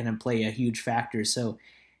that are going to play a huge factor. So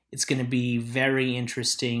it's going to be very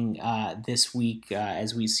interesting this week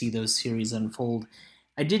as we see those series unfold.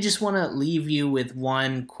 I did just want to leave you with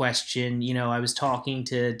one question. I was talking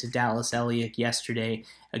to Dallas Elliott yesterday,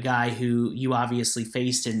 a guy who you obviously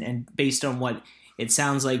faced, and based on what it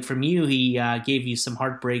sounds like from you, he gave you some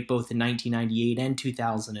heartbreak both in 1998 and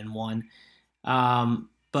 2001.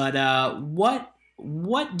 But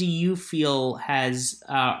what do you feel has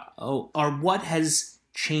or what has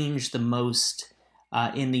changed the most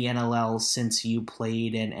in the NLL since you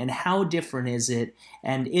played, and how different is it?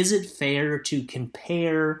 And is it fair to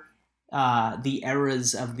compare the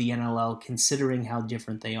eras of the NLL, considering how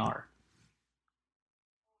different they are?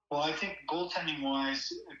 Well, I think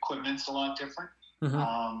goaltending-wise, equipment's a lot different.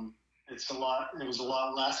 Mm-hmm. It was a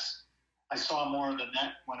lot less. I saw more of the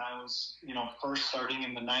net when I was, first starting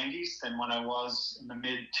in the 90s than when I was in the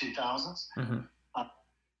mid-2000s. Mm-hmm.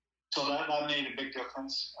 So that made a big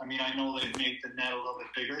difference. I mean, I know they've made the net a little bit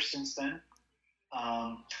bigger since then.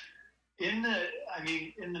 In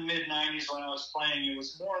the mid-90s when I was playing, it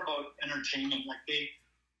was more about entertainment. Like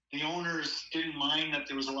the owners didn't mind that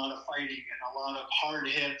there was a lot of fighting and a lot of hard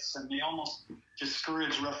hits, and they almost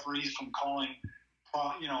discouraged referees from calling,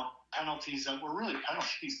 penalties that were really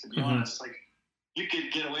penalties, to be honest. Like, you could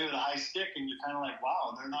get away with a high stick, and you're kind of like,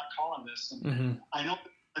 wow, they're not calling this. And I know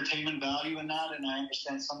entertainment value in that, and I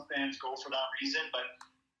understand some fans go for that reason, but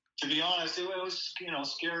to be honest, it was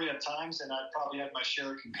scary at times, and I probably had my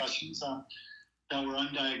share of concussions that were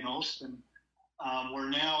undiagnosed, and where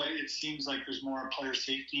now it seems like there's more player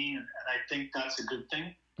safety, and I think that's a good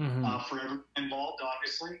thing for everyone involved.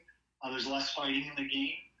 Obviously, there's less fighting in the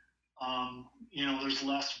game. There's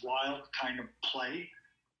less wild kind of play.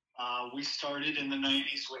 We started in the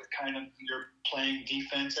 90s with kind of you're playing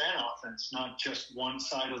defense and offense, not just one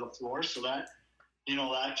side of the floor. So that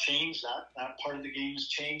changed. That part of the game has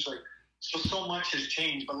changed. So much has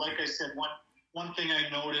changed. But like I said, one thing I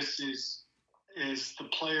notice is the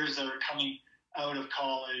players that are coming out of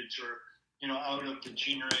college or out of the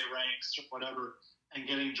junior A ranks or whatever and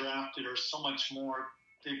getting drafted are so much more.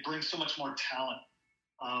 They bring so much more talent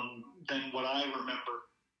than what I remember.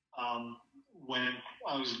 When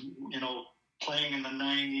I was, playing in the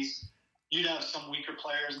 90s, you'd have some weaker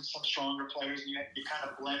players and some stronger players, and you kind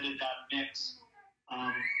of blended that mix.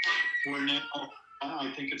 Where now,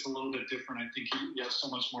 I think it's a little bit different. I think you have so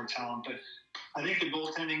much more talent. But I think the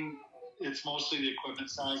goaltending, it's mostly the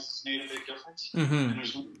equipment size has made a big difference. And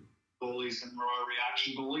there's more goalies than there are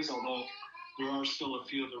reaction goalies, although there are still a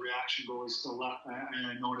few of the reaction goalies still left. And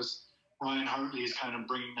I noticed Ryan Hartley is kind of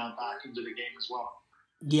bringing that back into the game as well.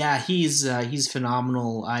 Yeah, he's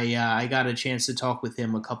phenomenal. I got a chance to talk with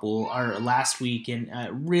him last week, and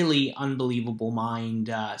really unbelievable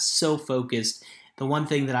mind, so focused. The one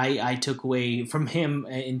thing that I took away from him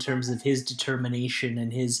in terms of his determination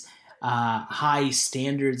and his high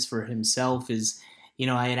standards for himself is,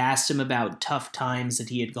 I had asked him about tough times that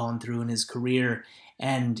he had gone through in his career,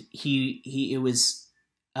 and it was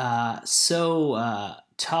so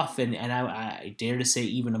tough and I dare to say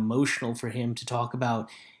even emotional for him to talk about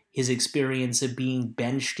his experience of being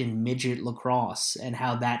benched in midget lacrosse and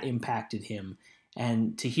how that impacted him.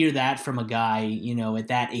 And to hear that from a guy, at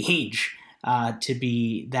that age, to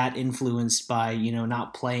be that influenced by,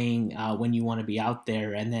 not playing when you want to be out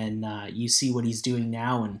there. And then you see what he's doing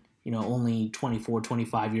now and, only 24,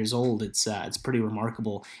 25 years old. It's pretty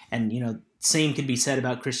remarkable. And, same could be said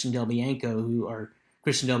about Christian Del Bianco,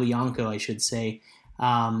 I should say.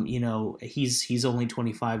 He's only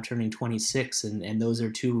 25, turning 26, and those are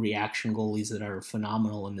two reaction goalies that are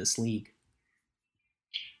phenomenal in this league.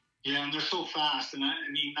 Yeah, and they're so fast, and I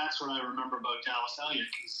mean that's what I remember about Dallas Elliott,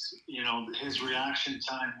 because his reaction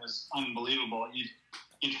time was unbelievable.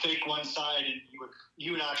 You'd fake one side, and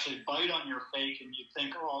you would actually bite on your fake, and you'd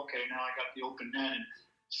think, oh, okay, now I got the open net, and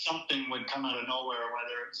something would come out of nowhere,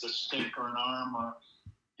 whether it's a stick or an arm or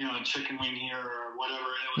a chicken wing here or whatever.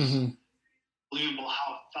 It was unbelievable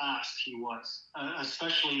how fast he was,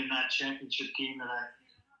 especially in that championship game that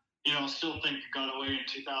I still think got away in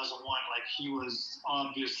 2001. Like, he was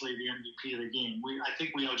obviously the MVP of the game. I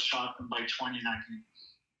think we outshot them by 20 in that game.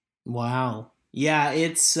 Wow. Yeah,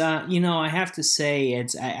 it's I have to say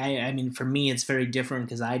I mean, for me it's very different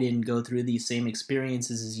because I didn't go through these same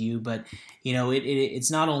experiences as you, but it's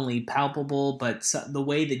not only palpable, but the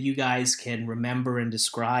way that you guys can remember and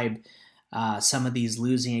describe some of these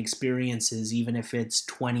losing experiences, even if it's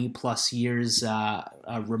 20 plus years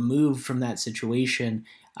removed from that situation,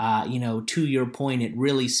 to your point, it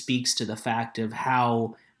really speaks to the fact of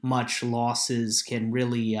how much losses can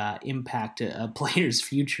really impact a player's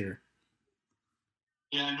future.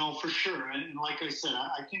 Yeah, no, for sure. And like I said,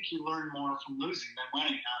 I think you learn more from losing than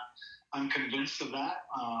winning. I'm convinced of that.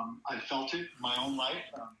 I felt it in my own life.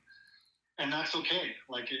 And that's okay.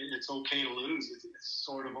 Like, it's okay to lose. It's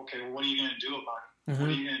sort of, okay, well, what are you going to do about it? What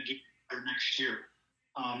are you going to do for next year?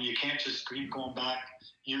 You can't just keep going back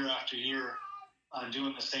year after year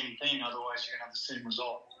doing the same thing. Otherwise, you're going to have the same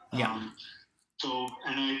result. Yeah.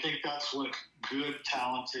 And I think that's what good,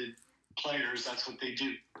 talented players, that's what they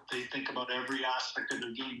do. They think about every aspect of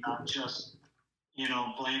their game, not just,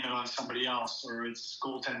 blame it on somebody else, or it's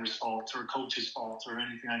goaltender's fault or coach's fault or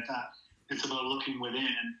anything like that. It's about looking within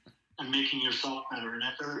and making yourself better. And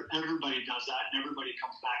if everybody does that and everybody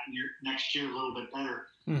comes back next year a little bit better,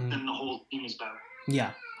 then the whole team is better.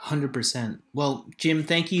 Yeah, 100%. Well, Jim,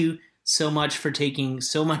 thank you so much for taking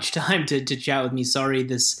so much time to chat with me. Sorry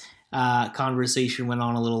this conversation went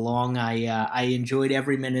on a little long. I enjoyed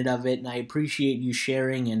every minute of it, and I appreciate you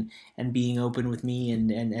sharing and being open with me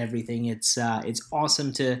and everything. It's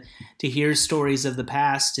awesome to hear stories of the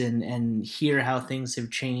past and hear how things have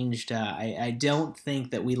changed. I don't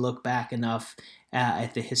think that we look back enough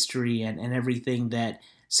at the history and everything that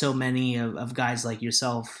so many of guys like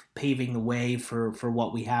yourself paving the way for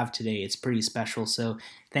what we have today. It's pretty special. So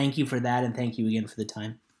thank you for that, and thank you again for the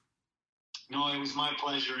time. No, it was my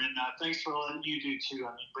pleasure, and thanks for all that you do too. I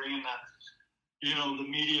mean, bringing that, the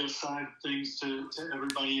media side of things to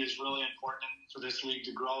everybody is really important for this league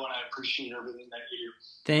to grow, and I appreciate everything that you do.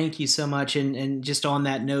 Thank you so much. And just on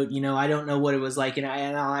that note, I don't know what it was like, and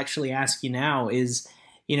I'll actually ask you now. Is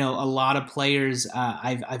a lot of players,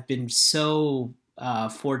 I've been so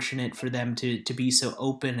fortunate for them to be so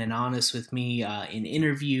open and honest with me in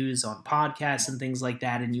interviews, on podcasts, and things like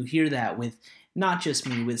that. And you hear that with not just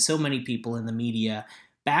me, with so many people in the media.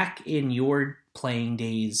 Back in your playing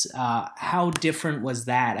days, how different was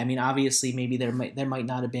that? I mean, obviously, maybe there might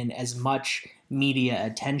not have been as much media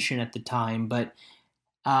attention at the time, but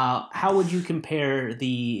how would you compare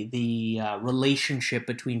the relationship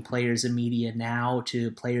between players and media now to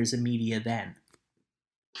players and media then?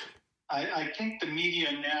 I think the media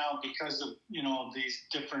now, because of these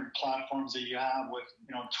different platforms that you have with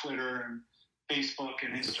Twitter and Facebook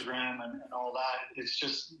and Instagram and all that, it's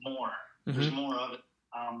just more. There's more of it.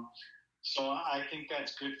 So I think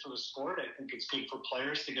that's good for the sport. I think it's good for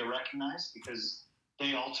players to get recognized because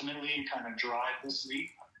they ultimately kind of drive this league.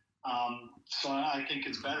 So I think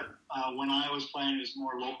it's better. When I was playing, it was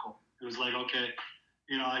more local. It was like, okay,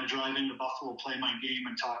 I'd drive into Buffalo, play my game,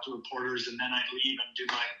 and talk to reporters, and then I'd leave and do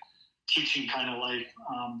my teaching kind of life.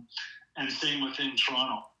 And same within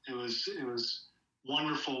Toronto. It was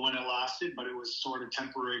wonderful when it lasted, but it was sort of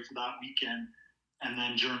temporary for that weekend. And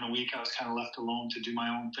then during the week, I was kind of left alone to do my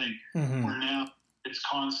own thing. Where now it's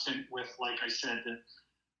constant with, like I said,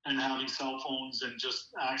 and having cell phones and just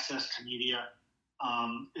access to media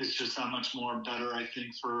is just that much more better, I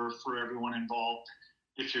think, for everyone involved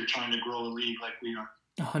if you're trying to grow a league like we are.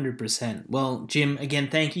 100%. Well, Jim, again,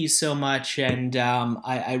 thank you so much, and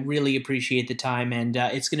I really appreciate the time, and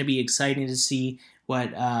it's going to be exciting to see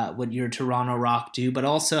what your Toronto Rock do, but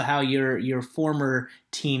also how your former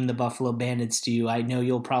team, the Buffalo Bandits, do. I know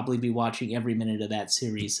you'll probably be watching every minute of that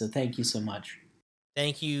series, so thank you so much.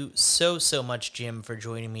 Thank you so much, Jim, for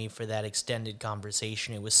joining me for that extended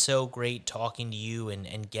conversation. It was so great talking to you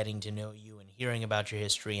and getting to know you and hearing about your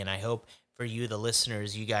history, and I hope for you, the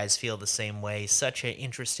listeners, you guys feel the same way. Such an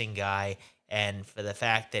interesting guy, and for the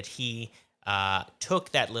fact that he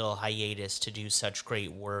took that little hiatus to do such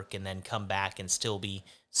great work and then come back and still be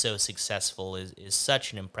so successful is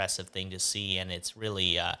such an impressive thing to see, and it's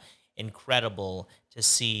really incredible to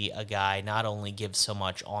see a guy not only give so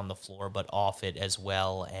much on the floor, but off it as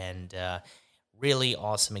well. And really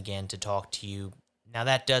awesome again to talk to you. Now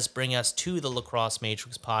that does bring us to the Lacrosse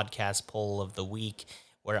Matrix podcast poll of the week,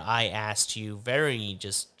 where I asked you very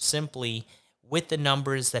just simply, with the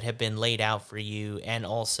numbers that have been laid out for you, and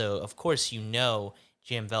also, of course,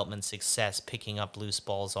 Jim Veltman's success picking up loose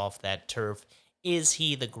balls off that turf. Is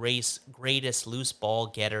he the greatest loose ball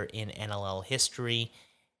getter in NLL history?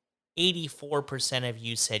 84% of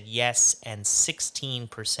you said yes, and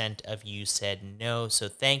 16% of you said no. So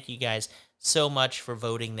thank you guys so much for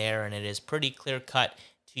voting there, and it is pretty clear cut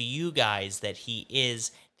to you guys that he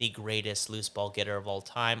is the greatest loose ball getter of all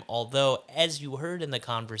time. Although, as you heard in the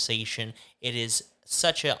conversation, it is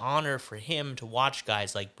such an honor for him to watch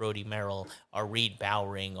guys like Brody Merrill or Reed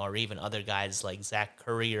Bowering or even other guys like Zach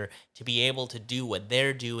Currier to be able to do what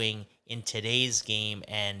they're doing in today's game,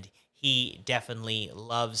 and he definitely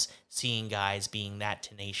loves seeing guys being that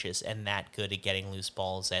tenacious and that good at getting loose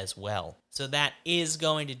balls as well. So that is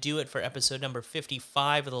going to do it for episode number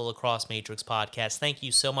 55 of the Lacrosse Matrix podcast. Thank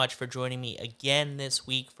you so much for joining me again this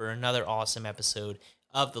week for another awesome episode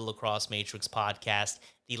of the Lacrosse Matrix podcast.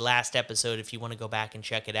 The last episode, if you want to go back and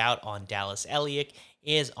check it out on Dallas Elliott,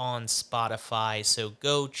 is on Spotify, so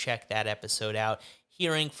go check that episode out.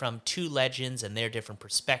 Hearing from two legends and their different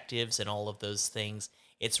perspectives and all of those things,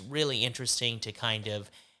 it's really interesting to kind of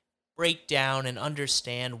break down and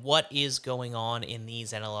understand what is going on in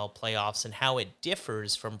these NLL playoffs and how it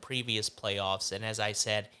differs from previous playoffs. And as I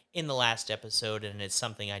said in the last episode, and it's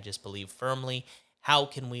something I just believe firmly, how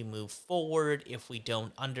can we move forward if we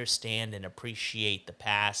don't understand and appreciate the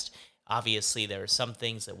past? Obviously, there are some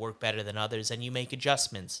things that work better than others, and you make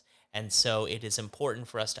adjustments. And so it is important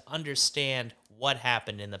for us to understand what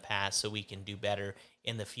happened in the past so we can do better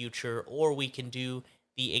in the future, or we can do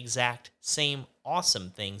the exact same awesome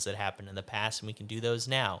things that happened in the past, and we can do those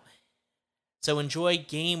now. So enjoy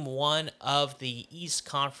Game 1 of the East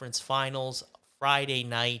Conference Finals, Friday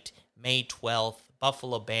night, May 12th,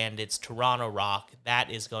 Buffalo Bandits, Toronto Rock.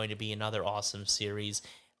 That is going to be another awesome series.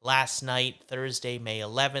 Last night, Thursday, May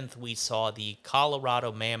 11th, we saw the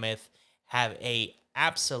Colorado Mammoth have a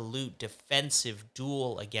absolute defensive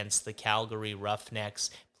duel against the Calgary Roughnecks.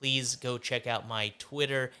 Please go check out my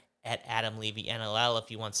Twitter at Adam Levy NLL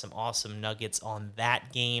if you want some awesome nuggets on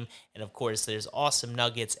that game. And of course, there's awesome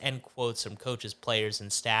nuggets and quotes from coaches, players,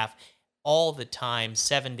 and staff all the time,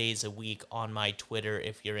 7 days a week on my Twitter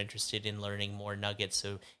if you're interested in learning more nuggets.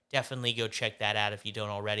 So definitely go check that out if you don't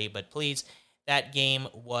already. But please, that game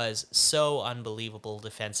was so unbelievable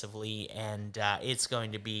defensively, and it's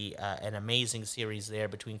going to be an amazing series there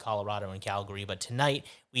between Colorado and Calgary. But tonight,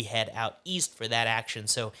 we head out east for that action,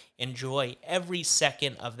 so enjoy every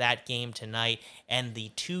second of that game tonight, and the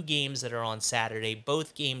two games that are on Saturday.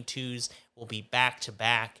 Both Game 2s will be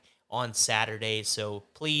back-to-back on Saturday, so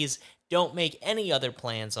please don't make any other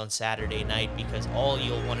plans on Saturday night, because all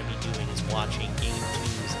you'll want to be doing is watching Game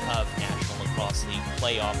 2s of National Lacrosse League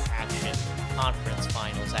playoff action, conference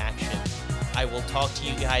finals action. I will talk to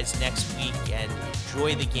you guys next week, and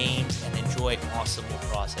enjoy the games and enjoy awesome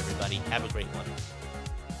lacrosse, everybody. Have a great one.